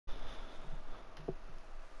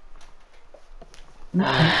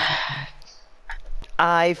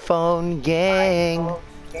iPhone gang.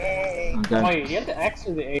 I'm done. Wait, you have the X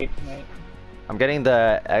or the 8, mate? I'm getting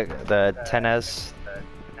the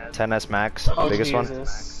 10s Max, Oh, biggest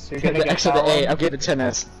Jesus. You're Get gonna the get X of that the A. one? I'm getting the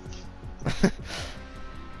 10S.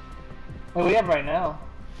 What do we have right now?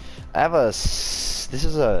 I have a. This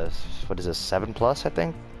is a. What is this? 7 Plus, I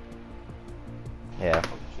think. Yeah.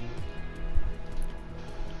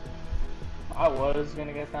 I was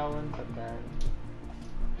gonna get that one, but then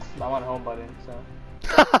I'm on home button, so.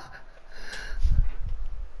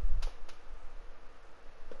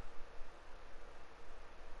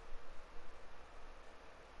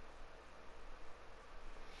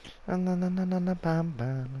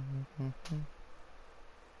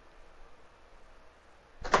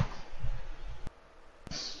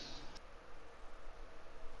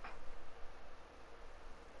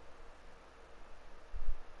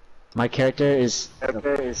 My character is.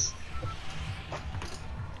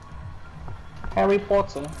 Harry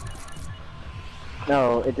Potter.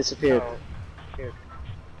 No, it disappeared.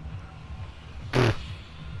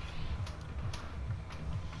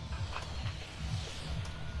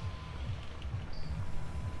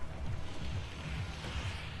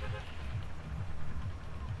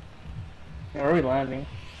 Where are we landing?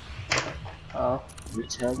 Oh.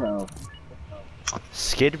 Retaro.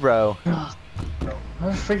 Skid Row. How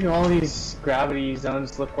freaking all these gravity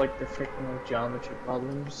zones look like they're freaking like geometry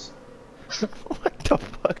problems? What the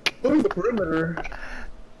fuck? Look at the perimeter.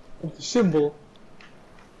 It's a symbol.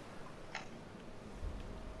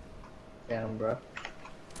 Damn, bro.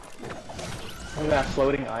 Look at that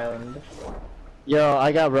floating island. Yo,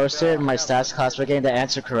 I got roasted in my stats class for getting the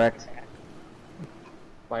answer correct.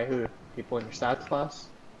 By who? People in your stats class?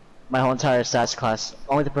 My whole entire stats class.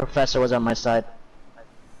 Only the professor was on my side.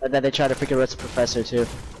 And then they tried to freaking roast the professor too.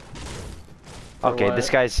 Okay, what? this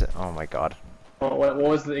guy's. Oh my god. What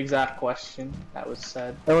was the exact question that was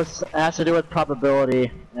said? It has to do with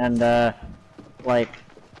probability and like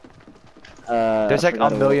There's like I a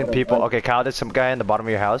forgot million what it people. was. Okay, Kyle, there's some guy in the bottom of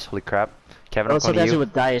your house. Holy crap. Kevin, It I'm was coming something to to do you.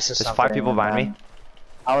 with dice or There's something. 5 people behind me.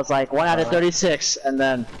 I was like 1 out of 36, and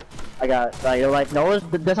then I got like, you're like, no,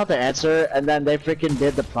 that's not the answer, and then they freaking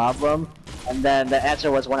did the problem, and then the answer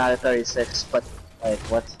was 1 out of 36, but like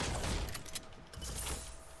what?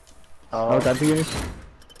 Oh, done for you?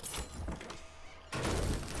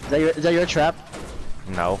 Is that your trap?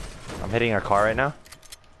 No. I'm hitting a car right now.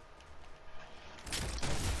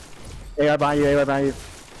 AR behind you, AR behind you.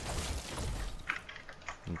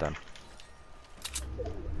 I'm done.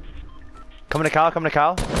 Coming to Kyle, coming to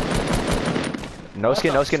Kyle. No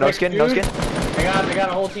skin, no skin, no skin, no skin. They got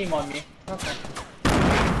a whole team on me. Okay.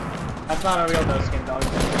 That's not a real no skin, dog.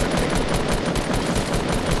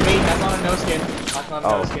 Wait, that's not a no skin. That's not a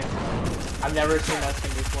no skin. I've never seen that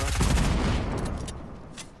skin before.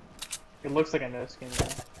 It looks like a no skin though.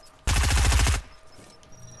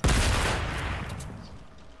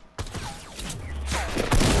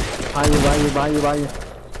 Behind you.